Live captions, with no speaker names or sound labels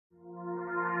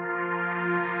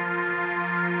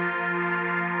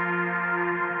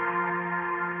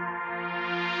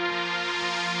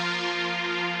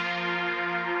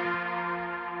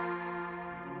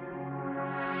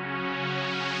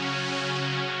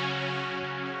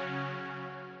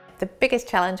The biggest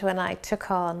challenge when I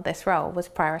took on this role was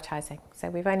prioritising.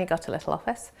 So we've only got a little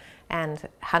office and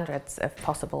hundreds of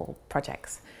possible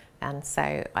projects. And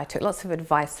so I took lots of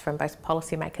advice from both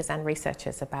policymakers and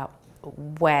researchers about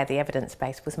where the evidence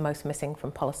base was most missing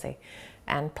from policy.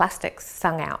 And plastics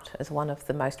sung out as one of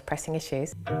the most pressing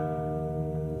issues.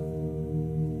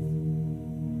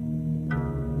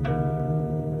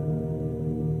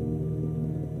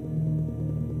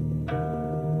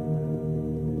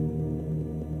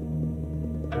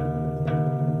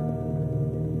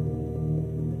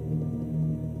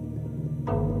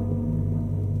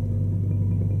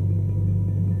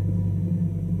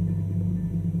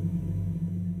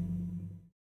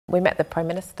 We met the Prime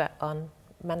Minister on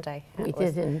Monday. We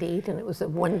did indeed, and it was a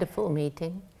wonderful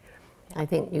meeting. I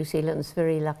think New Zealand's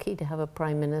very lucky to have a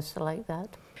Prime Minister like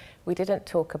that. We didn't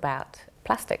talk about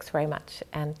plastics very much,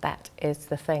 and that is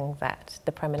the thing that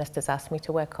the Prime Minister's asked me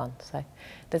to work on. So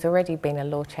there's already been a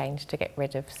law change to get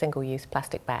rid of single-use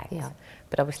plastic bags,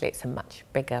 but obviously it's a much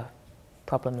bigger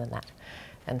problem than that.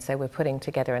 And so we're putting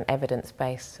together an evidence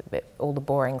base, with all the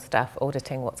boring stuff,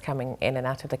 auditing what's coming in and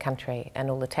out of the country and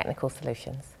all the technical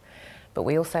solutions. But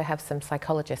we also have some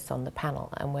psychologists on the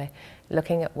panel, and we're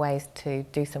looking at ways to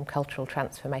do some cultural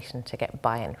transformation to get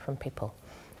buy-in from people.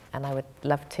 And I would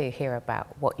love to hear about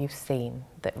what you've seen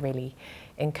that really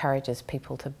encourages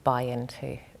people to buy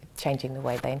into changing the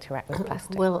way they interact with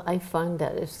plastic. Well, I find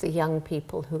that it's the young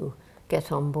people who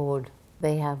get on board.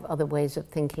 They have other ways of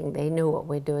thinking. They know what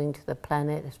we're doing to the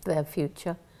planet. It's their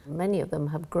future. Many of them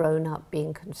have grown up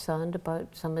being concerned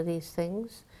about some of these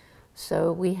things.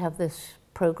 So we have this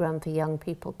program for young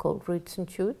people called Roots and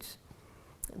Shoots.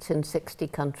 It's in 60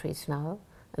 countries now,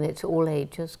 and it's all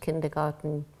ages,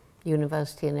 kindergarten,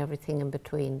 university, and everything in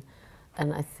between.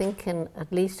 And I think in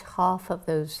at least half of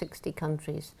those 60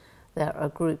 countries, there are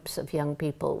groups of young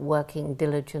people working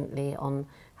diligently on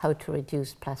how to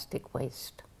reduce plastic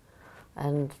waste.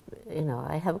 And, you know,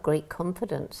 I have great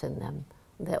confidence in them.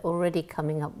 They're already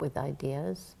coming up with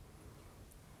ideas.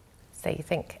 So you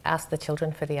think, ask the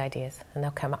children for the ideas and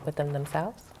they'll come up with them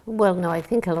themselves? Well, no, I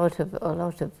think a lot of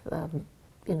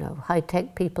you know,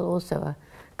 high-tech people also are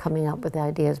coming up with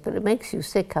ideas, but it makes you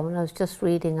sick. I mean, I was just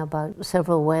reading about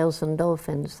several whales and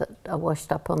dolphins that are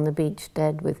washed up on the beach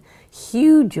dead with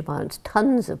huge amounts,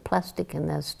 tons of plastic in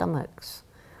their stomachs.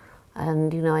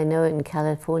 And, you know, I know in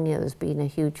California there's been a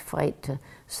huge fight to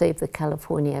save the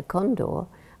California condor,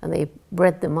 and they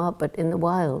bred them up, but in the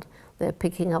wild they're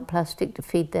picking up plastic to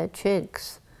feed their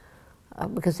chicks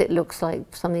because it looks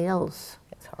like something else.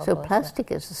 So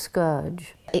plastic is a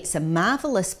scourge. It's a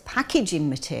marvellous packaging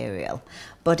material,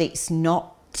 but it's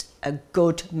not a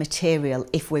good material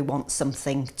if we want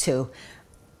something to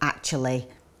actually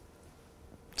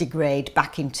degrade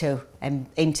back into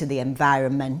the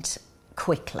environment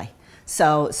quickly.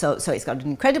 So it's got an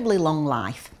incredibly long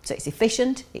life. So it's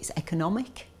efficient, it's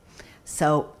economic.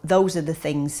 So those are the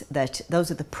things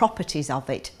those are the properties of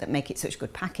it that make it such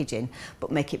good packaging,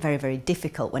 but make it very, very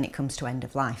difficult when it comes to end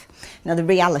of life. Now the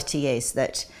reality is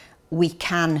that we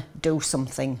can do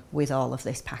something with all of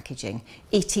this packaging.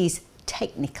 It is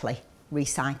technically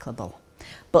recyclable,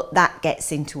 but that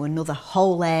gets into another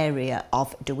whole area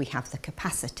of, do we have the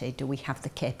capacity, do we have the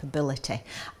capability?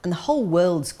 And the whole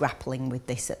world's grappling with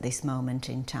this at this moment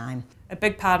in time. A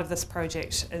big part of this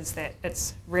project is that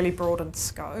it's really broad in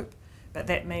scope, but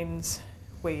that means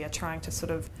we are trying to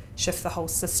sort of shift the whole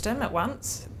system at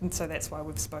once, and so that's why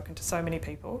we've spoken to so many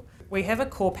people. We have a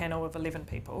core panel of 11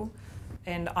 people,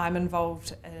 and I'm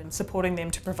involved in supporting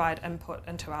them to provide input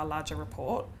into our larger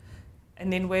report.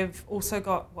 And then we've also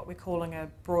got what we're calling a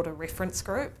broader reference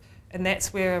group, and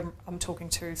that's where I'm talking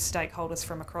to stakeholders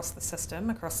from across the system,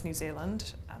 across New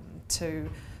Zealand, to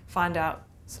find out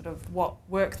sort of what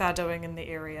work they're doing in the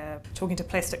area. Talking to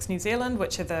Plastics New Zealand,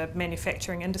 which are the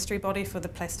manufacturing industry body for the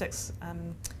plastics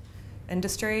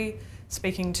industry,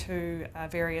 speaking to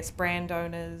various brand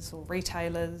owners or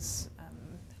retailers,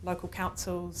 local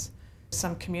councils,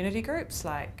 some community groups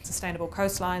like Sustainable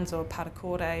Coastlines or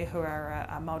Parakore, who are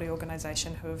a Māori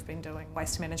organisation who have been doing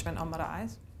waste management on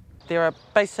maraes. There are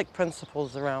basic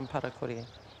principles around Parakore,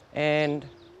 and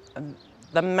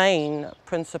the main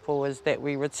principle is that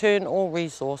we return all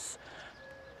resource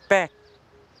back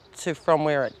to from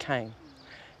where it came,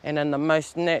 and in the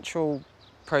most natural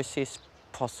process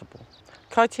possible.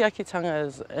 Kaitiakitanga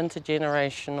is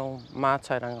intergenerational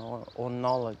mātauranga or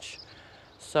knowledge.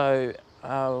 So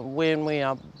when we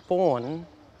are born,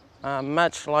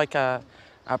 much like a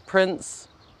prince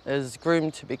is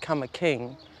groomed to become a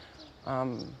king,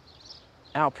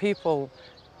 our people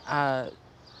are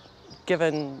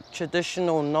given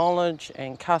traditional knowledge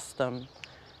and custom,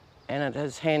 and it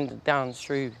is handed down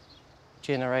through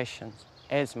generations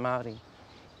as Māori.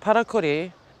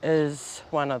 Parakore is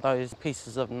one of those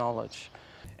pieces of knowledge.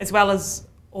 As well as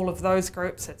all of those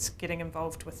groups, it's getting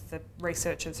involved with the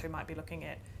researchers who might be looking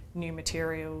at new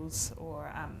materials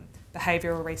or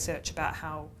behavioural research about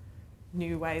how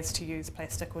new ways to use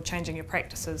plastic or changing your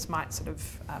practices might sort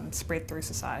of spread through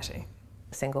society.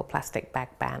 A single plastic bag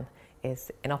ban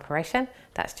is in operation.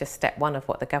 That's just step one of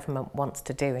what the government wants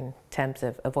to do in terms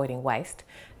of avoiding waste,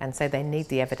 and so they need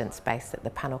the evidence base that the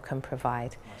panel can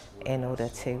provide in order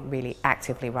to really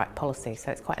actively write policy.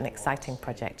 So it's quite an exciting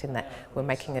project in that we're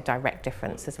making a direct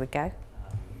difference as we go.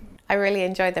 I really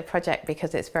enjoyed the project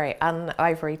because it's very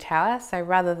un-ivory tower, so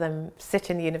rather than sit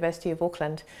in the University of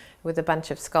Auckland with a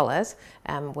bunch of scholars,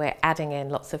 we're adding in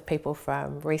lots of people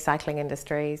from recycling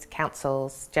industries,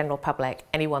 councils, general public,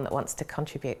 anyone that wants to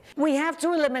contribute. We have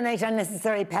to eliminate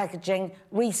unnecessary packaging.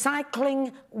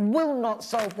 Recycling will not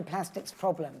solve the plastics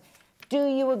problem. Do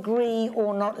you agree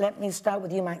or not? Let me start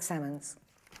with you, Mike Salmons.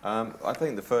 I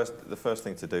think the first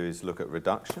thing to do is look at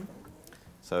reduction.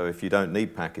 So if you don't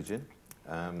need packaging,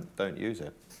 don't use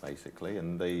it, basically.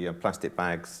 And the plastic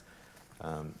bags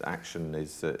action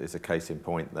is a case in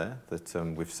point there, that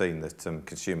we've seen that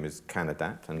consumers can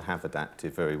adapt and have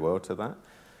adapted very well to that.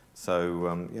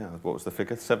 So, yeah, what was the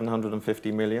figure?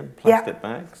 750 million plastic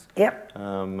bags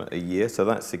a year, so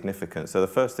that's significant. So the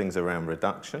first thing's around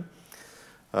reduction.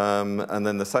 And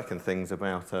then the second thing's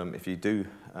about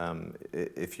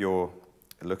if you're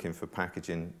looking for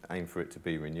packaging, aim for it to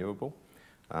be renewable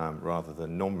rather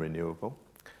than non-renewable.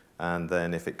 And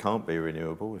then if it can't be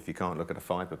renewable, if you can't look at a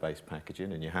fibre-based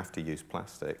packaging and you have to use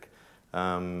plastic,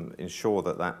 ensure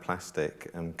that that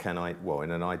plastic in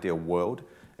an ideal world,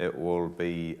 it will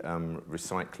be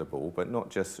recyclable, but not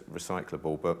just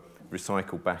recyclable, but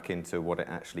recycled back into what it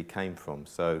actually came from.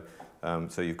 So,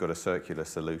 so you've got a circular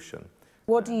solution.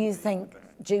 What do you think,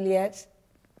 Juliet?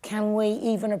 Can we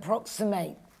even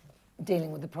approximate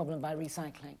dealing with the problem by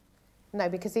recycling? No,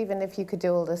 because even if you could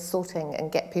do all this sorting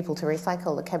and get people to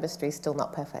recycle, the chemistry is still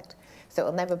not perfect. So it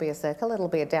will never be a circle, it'll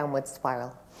be a downward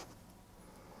spiral.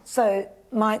 So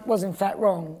Mike was in fact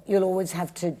wrong. You'll always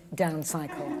have to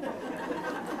downcycle.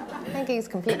 I think he's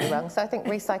completely wrong. So I think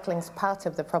recycling's part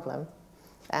of the problem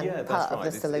and part of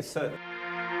the solution.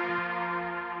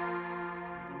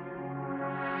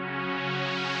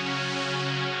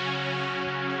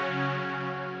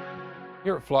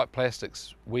 Here at Flight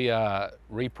Plastics, we are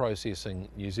reprocessing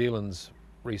New Zealand's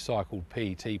recycled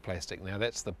PET plastic. Now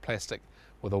that's the plastic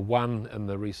with a 1 in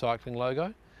the recycling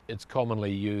logo. It's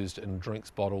commonly used in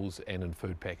drinks bottles and in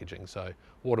food packaging, so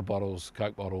water bottles,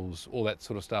 Coke bottles, all that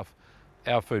sort of stuff.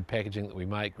 Our food packaging that we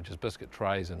make, which is biscuit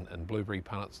trays and blueberry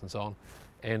punnets and so on.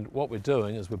 And what we're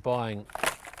doing is we're buying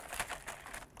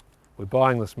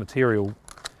this material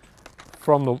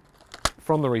from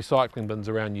the recycling bins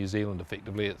around New Zealand.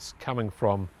 Effectively, it's coming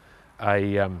from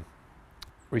a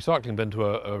recycling bin to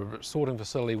a sorting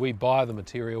facility. We buy the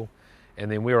material and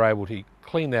then we're able to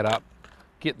clean that up,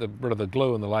 get rid of the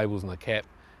glue and the labels and the cap,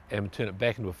 and turn it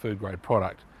back into a food grade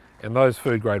product. And those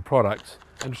food grade products,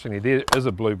 interestingly, there is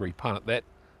a blueberry punnet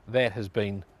that has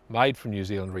been made from New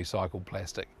Zealand recycled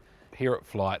plastic. Here at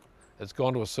Flight, it's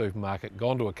gone to a supermarket,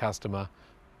 gone to a customer,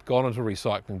 gone into a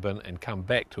recycling bin and come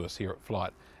back to us here at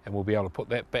Flight, and we'll be able to put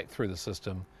that back through the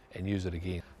system and use it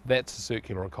again. That's a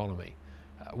circular economy.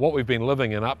 What we've been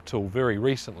living in up till very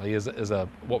recently is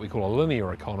what we call a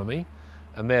linear economy,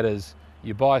 and that is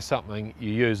you buy something,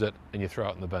 you use it, and you throw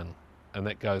it in the bin, and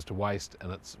that goes to waste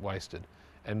and it's wasted.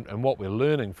 And what we're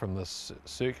learning from this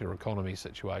circular economy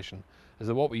situation is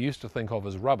that what we used to think of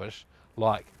as rubbish,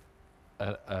 like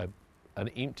an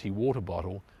empty water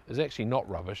bottle, is actually not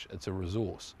rubbish, it's a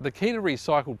resource. The key to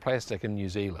recycled plastic in New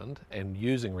Zealand and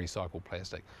using recycled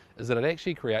plastic is that it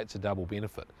actually creates a double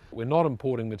benefit. We're not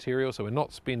importing material, so we're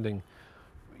not spending,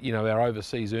 our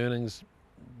overseas earnings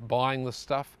buying this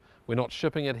stuff. We're not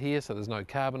shipping it here, so there's no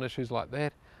carbon issues like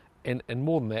that. And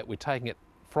more than that, we're taking it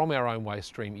from our own waste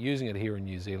stream, using it here in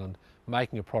New Zealand,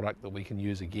 making a product that we can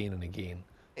use again and again.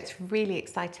 It's really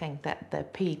exciting that the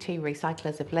PET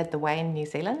recyclers have led the way in New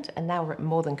Zealand, and now we're at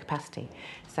more than capacity.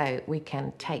 So we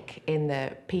can take in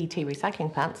the PET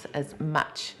recycling plants as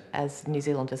much as New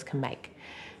Zealanders can make.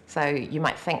 So you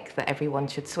might think that everyone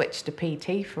should switch to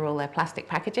PET for all their plastic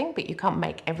packaging, but you can't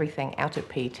make everything out of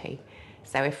PET.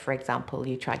 So if, for example,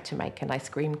 you tried to make an ice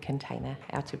cream container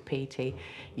out of PET,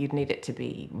 you'd need it to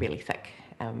be really thick,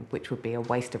 which would be a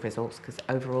waste of resource because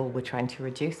overall we're trying to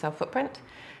reduce our footprint.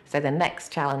 So the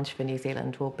next challenge for New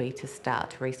Zealand will be to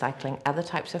start recycling other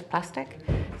types of plastic.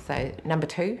 So So number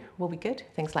 2 will be good,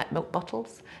 things like milk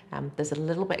bottles. There's a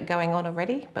little bit going on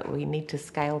already, but we need to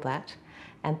scale that.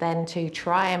 And then to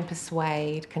try and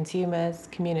persuade consumers,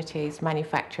 communities,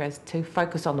 manufacturers to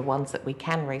focus on the ones that we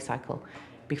can recycle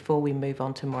before we move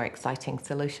on to more exciting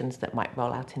solutions that might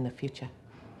roll out in the future.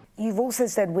 You've also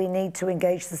said we need to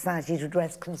engage society to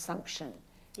address consumption.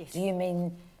 Yes. Do you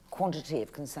mean quantity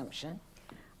of consumption?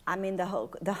 I mean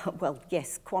well,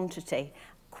 yes, quantity.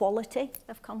 Quality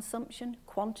of consumption,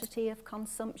 quantity of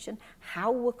consumption,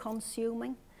 how we're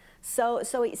consuming. So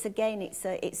it's again, it's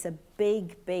a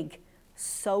big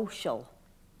social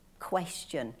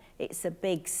question. It's a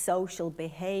big social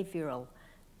behavioural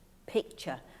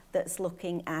picture that's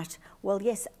looking at, well,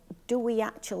 yes, do we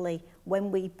actually,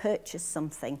 when we purchase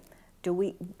something,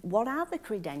 what are the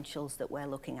credentials that we're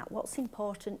looking at? What's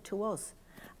important to us?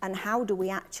 And how do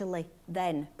we actually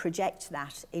then project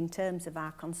that in terms of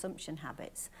our consumption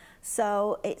habits?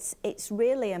 So it's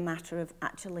really a matter of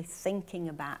actually thinking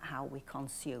about how we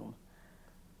consume.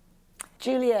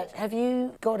 Juliet, have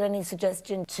you got any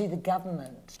suggestion to the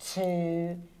government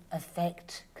to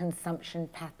affect consumption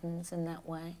patterns in that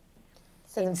way?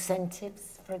 So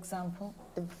incentives, for example?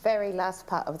 The very last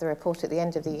part of the report at the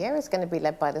end of the year is going to be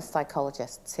led by the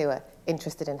psychologists who are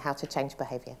interested in how to change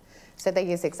behaviour. So they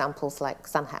use examples like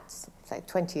sun hats. So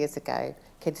 20 years ago,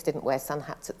 kids didn't wear sun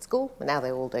hats at school, but now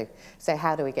they all do. So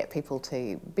how do we get people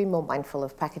to be more mindful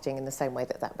of packaging in the same way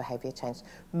that that behaviour changed?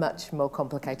 Much more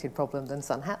complicated problem than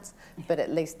sun hats, but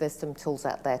at least there's some tools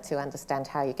out there to understand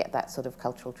how you get that sort of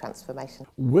cultural transformation.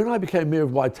 When I became Mayor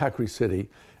of Waitakere City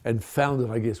and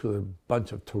founded, I guess, with a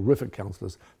bunch of terrific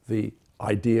councillors, the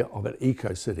idea of an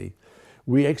eco-city,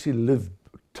 we actually lived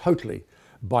totally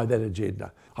by that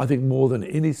agenda. I think more than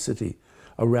any city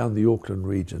around the Auckland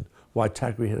region,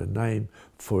 Waitakere had a name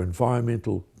for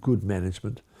environmental good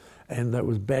management, and that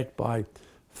was backed by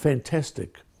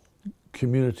fantastic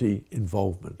community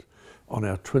involvement on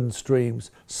our twin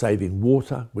streams, saving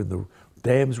water when the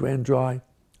dams ran dry.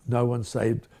 No one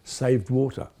saved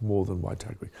water more than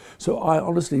Waitakere. So I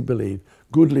honestly believe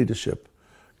good leadership,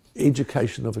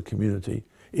 education of a community,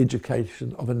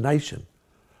 education of a nation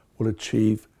will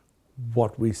achieve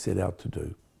what we set out to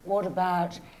do. What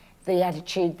about the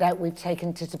attitude that we've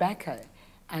taken to tobacco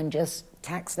and just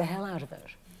tax the hell out of it?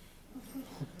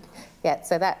 Yeah,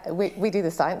 so that we do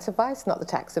the science advice, not the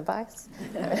tax advice.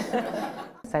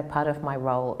 So part of my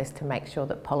role is to make sure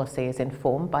that policy is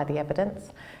informed by the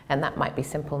evidence, and that might be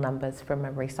simple numbers from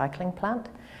a recycling plant,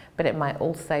 but it might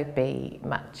also be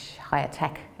much higher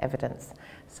tech evidence.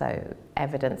 So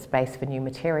evidence-based for new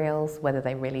materials, whether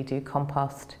they really do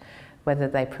compost, whether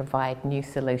they provide new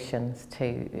solutions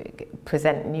to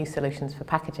present new solutions for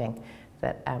packaging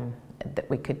that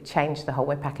we could change the whole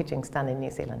way packaging's done in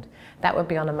New Zealand. That would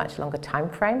be on a much longer time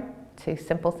frame to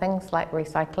simple things like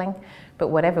recycling, but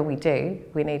whatever we do,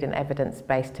 we need an evidence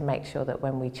base to make sure that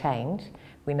when we change,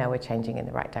 we know we're changing in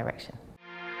the right direction.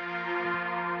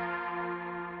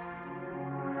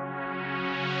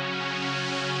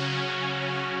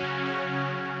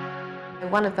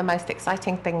 One of the most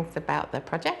exciting things about the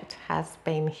project has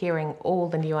been hearing all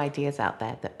the new ideas out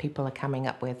there that people are coming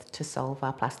up with to solve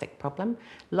our plastic problem.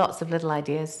 Lots of little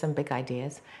ideas, some big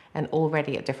ideas, and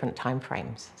already at different time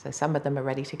frames. So some of them are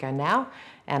ready to go now,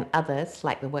 and others,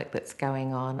 like the work that's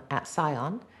going on at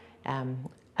Scion,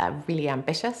 are really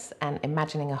ambitious and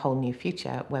imagining a whole new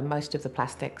future where most of the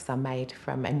plastics are made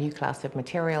from a new class of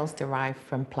materials derived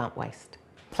from plant waste.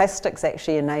 Plastics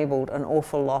actually enabled an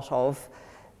awful lot of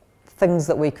things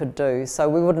that we could do. So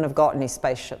we wouldn't have got any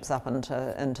spaceships up onto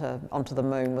the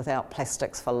moon without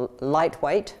plastics for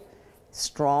lightweight,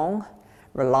 strong,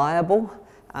 reliable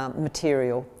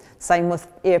material. Same with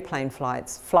airplane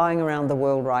flights. Flying around the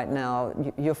world right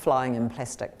now, you're flying in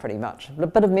plastic pretty much. A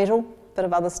bit of metal, a bit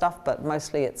of other stuff, but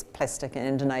mostly it's plastic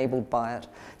and enabled by it.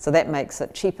 So that makes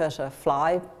it cheaper to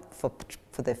fly for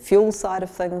the fuel side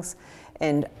of things,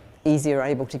 and easier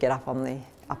able to get up in the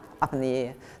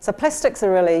air. So plastics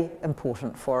are really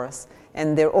important for us,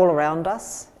 and they're all around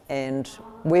us, and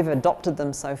we've adopted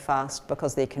them so fast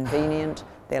because they're convenient,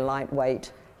 they're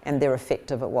lightweight, and they're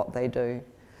effective at what they do.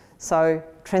 So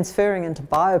transferring into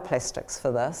bioplastics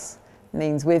for this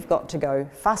means we've got to go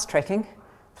fast tracking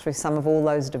through some of all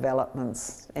those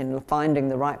developments and finding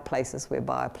the right places where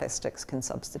bioplastics can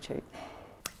substitute.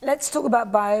 Let's talk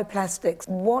about bioplastics.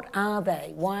 What are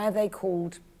they? Why are they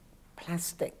called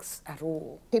plastics at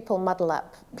all? People muddle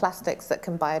up plastics that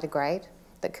can biodegrade,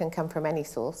 that can come from any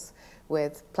source,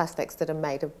 with plastics that are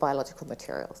made of biological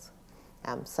materials.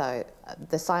 So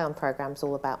the Scion program's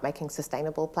all about making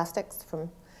sustainable plastics from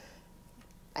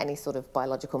any sort of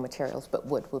biological materials, but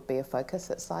wood would be a focus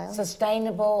at Scion.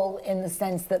 Sustainable in the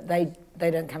sense that they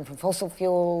don't come from fossil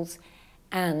fuels,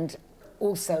 and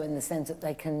also in the sense that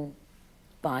they can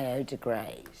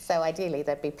biodegrade. So ideally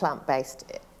they'd be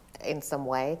plant-based in some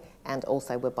way and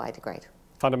also would biodegrade.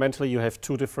 Fundamentally, you have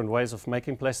two different ways of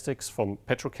making plastics: from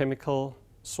petrochemical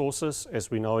sources as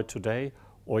we know it today,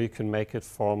 or you can make it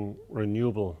from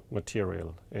renewable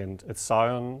material. And at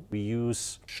Scion we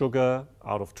use sugar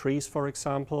out of trees, for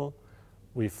example.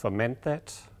 We ferment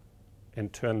that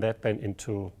and turn that then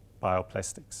into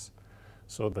bioplastics.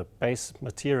 So the base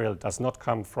material does not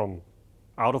come from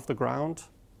out of the ground,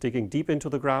 digging deep into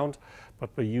the ground, but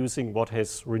we're using what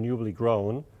has renewably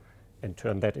grown and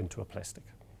turn that into a plastic.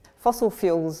 Fossil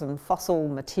fuels and fossil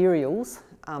materials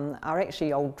are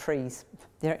actually old trees.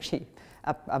 They're actually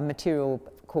a material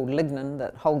called lignin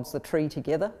that holds the tree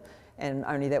together, and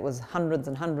only that was hundreds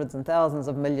and hundreds and thousands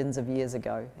of millions of years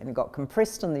ago, and it got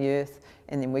compressed in the earth,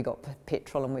 and then we got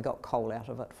petrol and we got coal out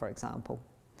of it, for example.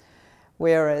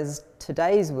 Whereas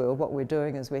today's world, what we're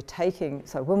doing is we're taking,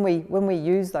 so when we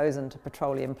use those into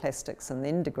petroleum plastics and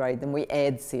then degrade them, we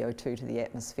add CO2 to the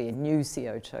atmosphere, new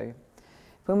CO2.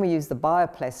 When we use the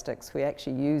bioplastics, we're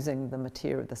actually using the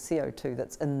material, the CO2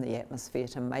 that's in the atmosphere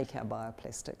to make our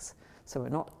bioplastics. So we're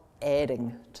not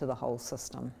adding to the whole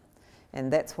system.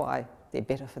 And that's why they're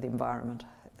better for the environment.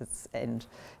 And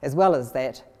as well as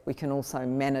that, we can also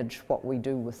manage what we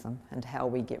do with them and how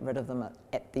we get rid of them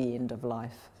at the end of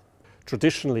life.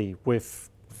 Traditionally, with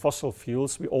fossil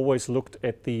fuels, we always looked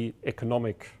at the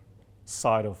economic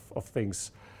side of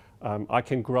things. I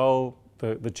can grow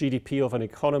the GDP of an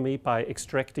economy by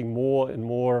extracting more and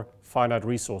more finite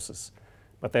resources,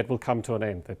 but that will come to an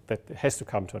end. That has to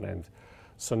come to an end.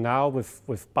 So now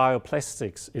with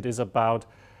bioplastics, it is about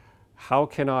how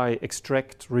can I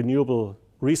extract renewable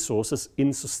resources in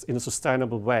a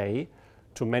sustainable way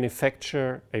to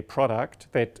manufacture a product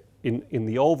that in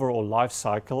the overall life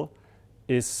cycle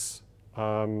is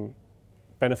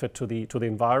benefit to the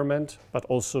environment, but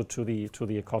also to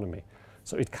the economy.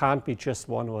 So it can't be just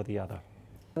one or the other.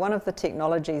 One of the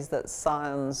technologies that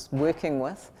Scion's working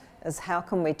with is how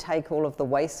can we take all of the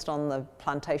waste on the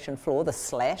plantation floor, the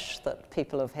slash that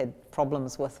people have had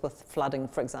problems with flooding,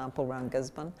 for example, around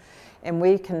Gisborne, and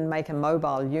we can make a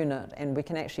mobile unit and we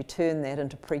can actually turn that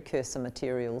into precursor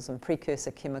materials and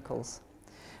precursor chemicals.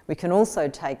 We can also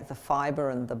take the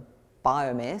fibre and the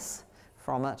biomass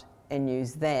from it and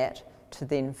use that to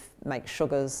then make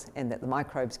sugars, and that the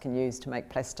microbes can use to make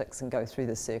plastics and go through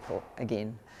the circle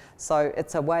again. So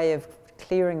it's a way of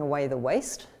clearing away the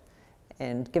waste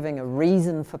and giving a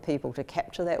reason for people to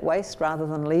capture that waste rather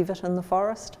than leave it in the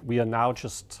forest. We are now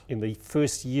just in the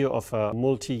first year of a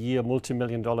multi-year,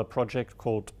 multi-million-dollar project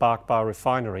called Bark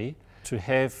Biorefinery to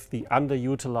have the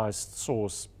underutilized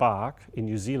source bark in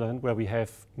New Zealand, where we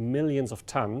have millions of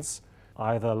tons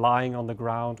either lying on the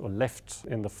ground or left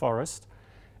in the forest,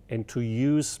 and to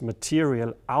use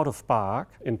material out of bark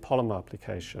in polymer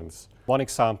applications. One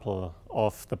example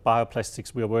of the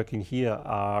bioplastics we are working here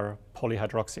are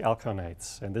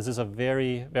polyhydroxyalkanoates. And this is a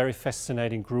very, very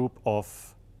fascinating group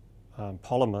of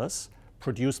polymers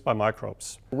produced by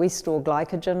microbes. We store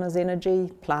glycogen as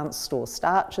energy, plants store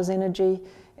starch as energy,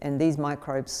 and these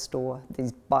microbes store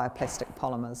these bioplastic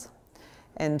polymers.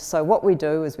 And so what we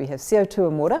do is we have CO2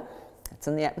 and water. It's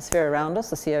in the atmosphere around us.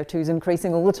 The CO2 is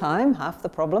increasing all the time, half the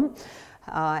problem.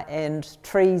 And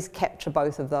trees capture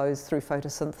both of those through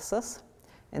photosynthesis.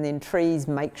 And then trees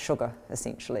make sugar,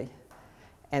 essentially.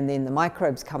 And then the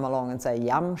microbes come along and say,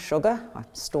 yum, sugar, I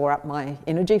store up my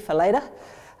energy for later.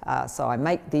 So I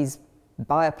make these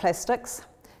bioplastics.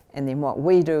 And then what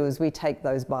we do is we take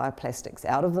those bioplastics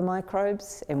out of the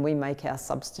microbes and we make our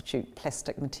substitute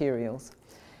plastic materials.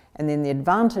 And then the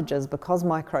advantage is, because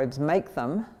microbes make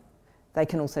them, they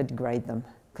can also degrade them,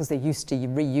 because they're used to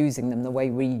reusing them the way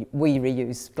we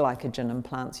reuse glycogen and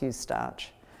plants use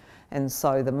starch. And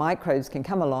so the microbes can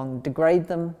come along, degrade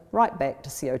them right back to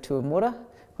CO2 and water,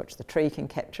 which the tree can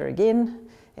capture again,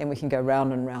 and we can go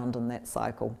round and round in that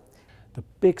cycle. The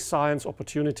big science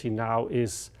opportunity now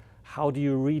is, how do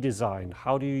you redesign?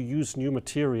 How do you use new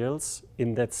materials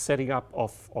in that setting up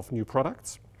of new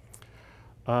products?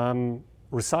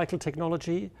 Recycle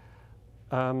technology.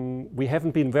 We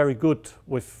haven't been very good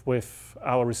with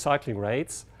our recycling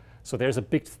rates, so there's a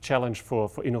big challenge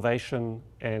for innovation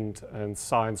and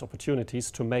science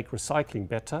opportunities to make recycling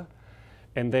better.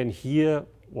 And then here,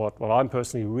 what I'm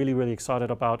personally really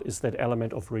excited about is that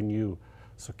element of renew.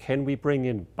 So can we bring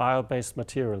in bio-based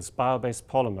materials, bio-based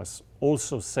polymers,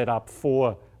 also set up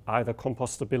for either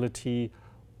compostability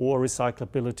or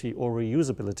recyclability or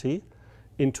reusability,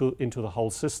 into the whole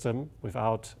system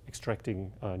without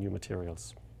extracting new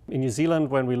materials. In New Zealand,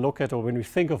 when we look at or when we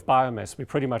think of biomass, we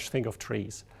pretty much think of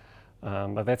trees.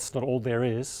 But that's not all there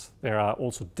is. There are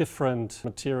also different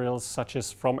materials, such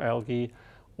as from algae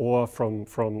or from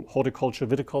horticulture,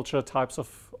 viticulture types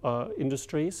of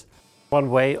industries. One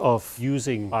way of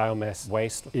using biomass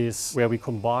waste is where we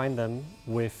combine them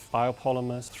with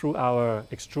biopolymers through our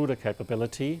extruder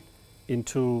capability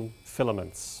into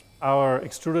filaments. Our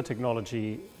extruder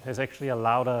technology has actually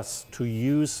allowed us to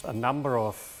use a number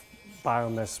of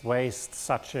biomass waste,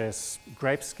 such as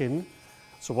grape skin.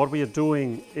 So what we are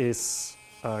doing is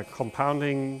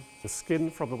compounding the skin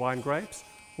from the wine grapes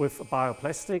with a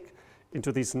bioplastic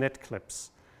into these net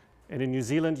clips. And in New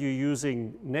Zealand, you're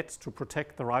using nets to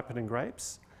protect the ripening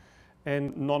grapes,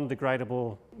 and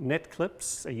non-degradable net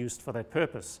clips are used for that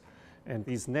purpose. And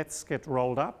these nets get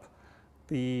rolled up,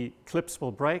 the clips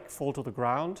will break, fall to the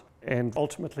ground, and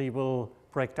ultimately will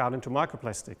break down into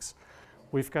microplastics.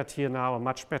 We've got here now a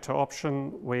much better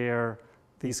option where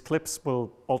these clips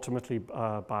will ultimately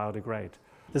biodegrade.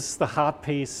 This is the hard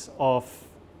piece of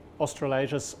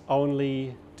Australasia's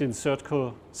only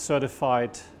DIN-CERTCO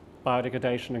certified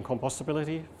biodegradation and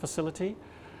compostability facility.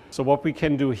 So what we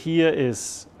can do here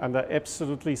is, under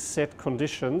absolutely set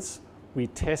conditions, we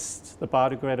test the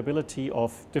biodegradability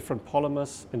of different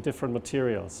polymers and different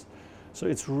materials. So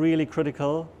it's really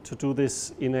critical to do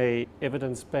this in an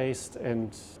evidence-based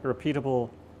and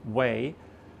repeatable way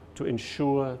to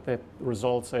ensure that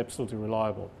results are absolutely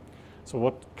reliable. So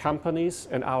what companies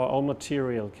and our own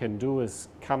material can do is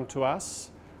come to us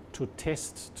to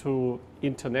test to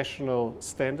international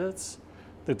standards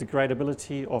the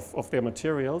degradability of their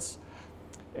materials.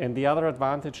 And the other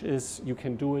advantage is you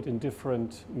can do it in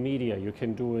different media. You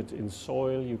can do it in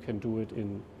soil, you can do it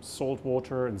in salt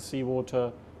water, in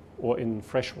seawater, or in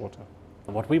fresh water.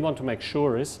 What we want to make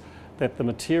sure is that the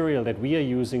material that we are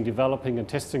using, developing and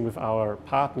testing with our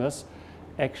partners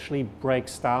actually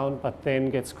breaks down but then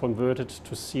gets converted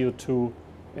to CO2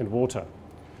 and water.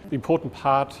 The important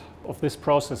part of this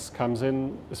process comes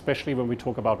in, especially when we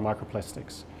talk about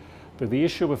microplastics. The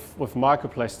issue with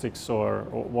microplastics or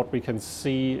what we can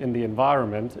see in the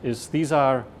environment is these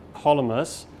are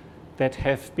polymers that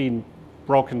have been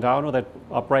broken down or that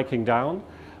are breaking down,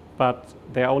 but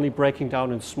they're only breaking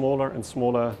down in smaller and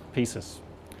smaller pieces.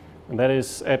 And that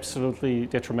is absolutely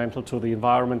detrimental to the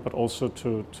environment, but also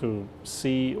to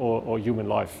sea or human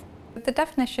life. The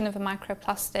definition of a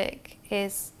microplastic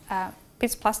is a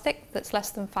piece of plastic that's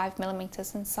less than 5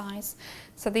 millimeters in size.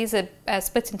 So these are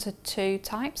split into two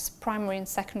types, primary and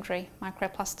secondary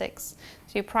microplastics.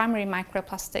 So your primary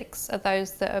microplastics are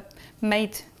those that are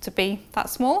made to be that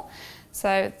small.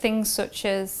 So things such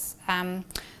as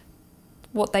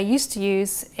what they used to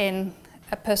use in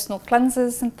personal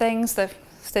cleansers and things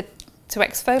to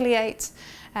exfoliate,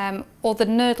 or the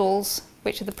nurdles,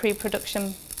 which are the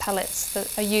pre-production pellets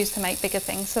that are used to make bigger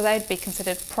things. So they'd be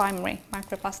considered primary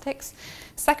microplastics.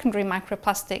 Secondary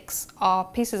microplastics are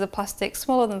pieces of plastic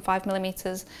smaller than 5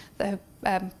 millimeters that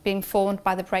have been formed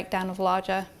by the breakdown of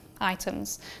larger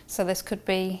items. So this could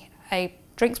be a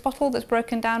drinks bottle that's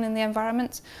broken down in the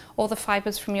environment, or the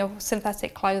fibres from your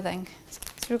synthetic clothing. So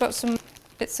we've got some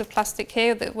bits of plastic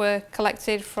here that were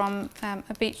collected from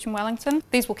a beach in Wellington.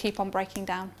 These will keep on breaking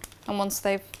down, and once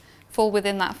they fall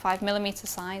within that 5 millimeter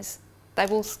size, they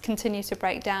will continue to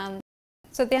break down.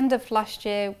 So at the end of last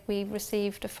year, we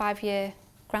received a 5-year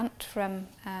grant from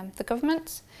the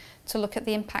government to look at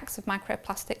the impacts of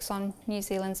microplastics on New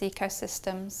Zealand's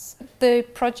ecosystems. The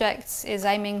project is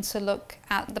aiming to look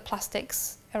at the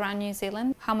plastics around New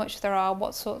Zealand, how much there are,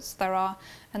 what sorts there are,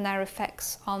 and their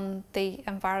effects on the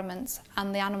environment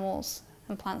and the animals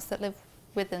and plants that live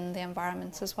within the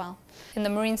environment as well. In the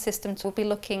marine systems, we'll be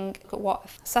looking at what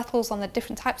settles on the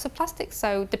different types of plastics.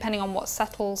 So depending on what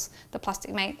settles, the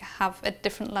plastic may have a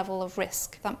different level of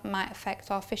risk that might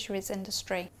affect our fisheries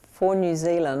industry. For New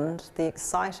Zealand, the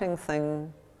exciting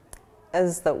thing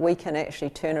is that we can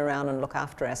actually turn around and look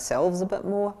after ourselves a bit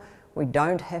more. We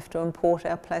don't have to import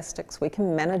our plastics, we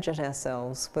can manage it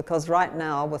ourselves, because right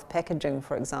now with packaging,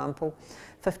 for example,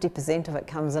 50% of it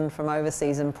comes in from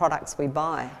overseas in products we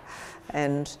buy.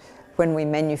 And when we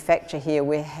manufacture here,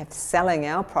 we're selling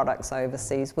our products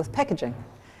overseas with packaging.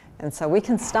 And so we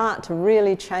can start to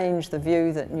really change the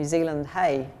view that New Zealand,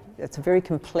 hey, it's a very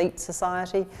complete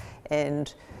society,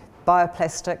 and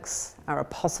bioplastics are a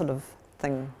positive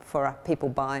thing for people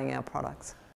buying our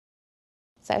products.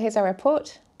 So here's our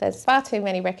report. There's far too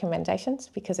many recommendations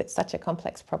because it's such a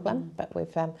complex problem, but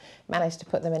we've managed to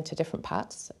put them into different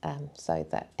parts so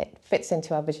that it fits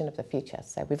into our vision of the future.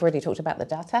 So we've already talked about the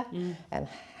data and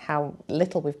how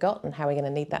little we've got and how we're going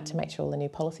to need that to make sure all the new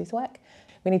policies work.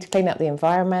 We need to clean up the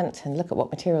environment and look at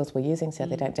what materials we're using so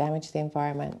they don't damage the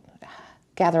environment.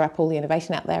 Gather up all the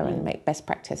innovation out there and make best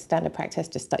practice, standard practice,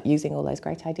 just start using all those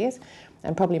great ideas.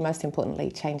 And probably most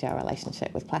importantly, change our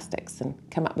relationship with plastics and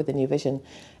come up with a new vision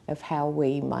of how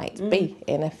we might be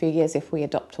in a few years if we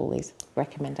adopt all these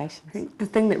recommendations. I think the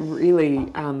thing that really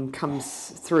comes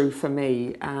through for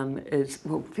me is,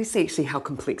 well, firstly actually how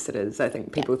complex it is. I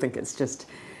think people think it's just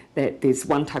that there's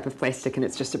one type of plastic and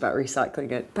it's just about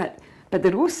recycling it. But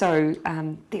that also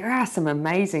there are some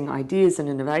amazing ideas and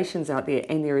innovations out there,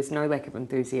 and there is no lack of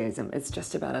enthusiasm. It's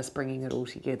just about us bringing it all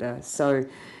together. So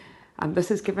this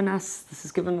has given us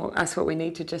what we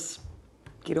need to just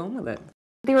get on with it.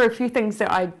 There are a few things that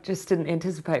I just didn't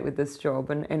anticipate with this job,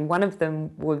 and one of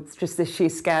them was just the sheer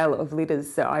scale of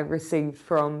letters that I received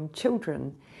from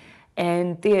children.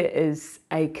 And there is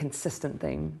a consistent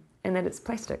theme, and that it's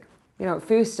plastic. You know, at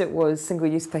first it was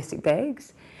single-use plastic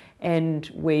bags, and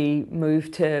we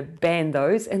moved to ban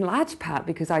those, in large part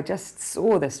because I just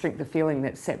saw the strength of feeling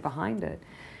that sat behind it.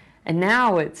 And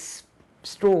now it's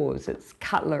straws, it's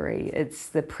cutlery, it's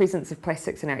the presence of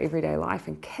plastics in our everyday life,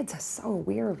 and kids are so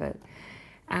aware of it,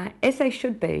 as they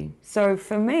should be. So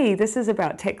for me, this is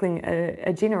about tackling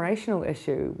a generational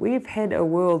issue. We've had a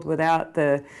world without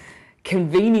the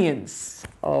convenience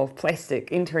of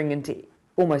plastic entering into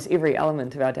almost every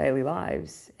element of our daily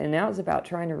lives, and now it's about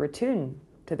trying to return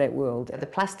to that world. The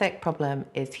plastic problem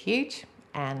is huge,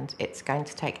 and it's going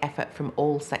to take effort from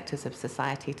all sectors of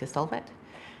society to solve it.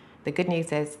 The good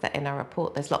news is that in our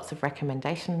report there's lots of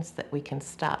recommendations that we can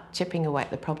start chipping away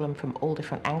at the problem from all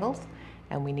different angles,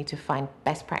 and we need to find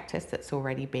best practice that's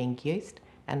already being used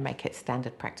and make it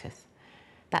standard practice.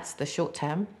 That's the short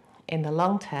term. In the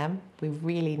long term, we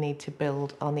really need to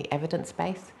build on the evidence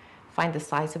base, find the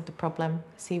size of the problem,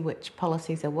 see which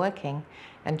policies are working,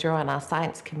 and draw on our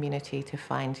science community to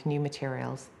find new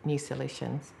materials, new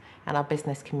solutions, and our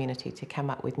business community to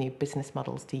come up with new business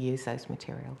models to use those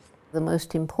materials. The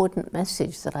most important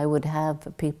message that I would have for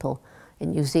people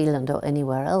in New Zealand or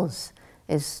anywhere else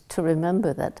is to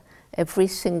remember that every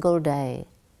single day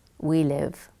we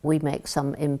live, we make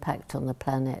some impact on the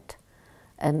planet,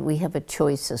 and we have a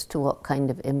choice as to what kind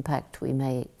of impact we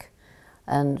make.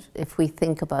 And if we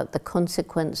think about the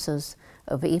consequences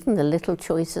of even the little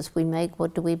choices we make,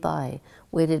 what do we buy?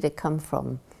 Where did it come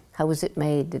from? How was it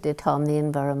made? Did it harm the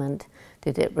environment?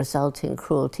 Did it result in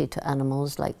cruelty to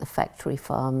animals like the factory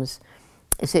farms?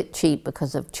 Is it cheap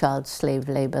because of child slave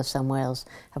labour somewhere else?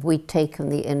 Have we taken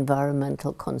the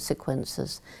environmental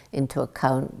consequences into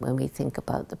account when we think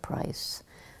about the price?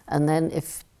 And then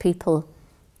if people,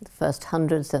 first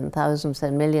hundreds and thousands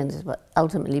and millions, but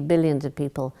ultimately billions of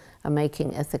people are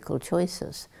making ethical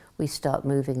choices, we start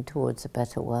moving towards a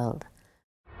better world.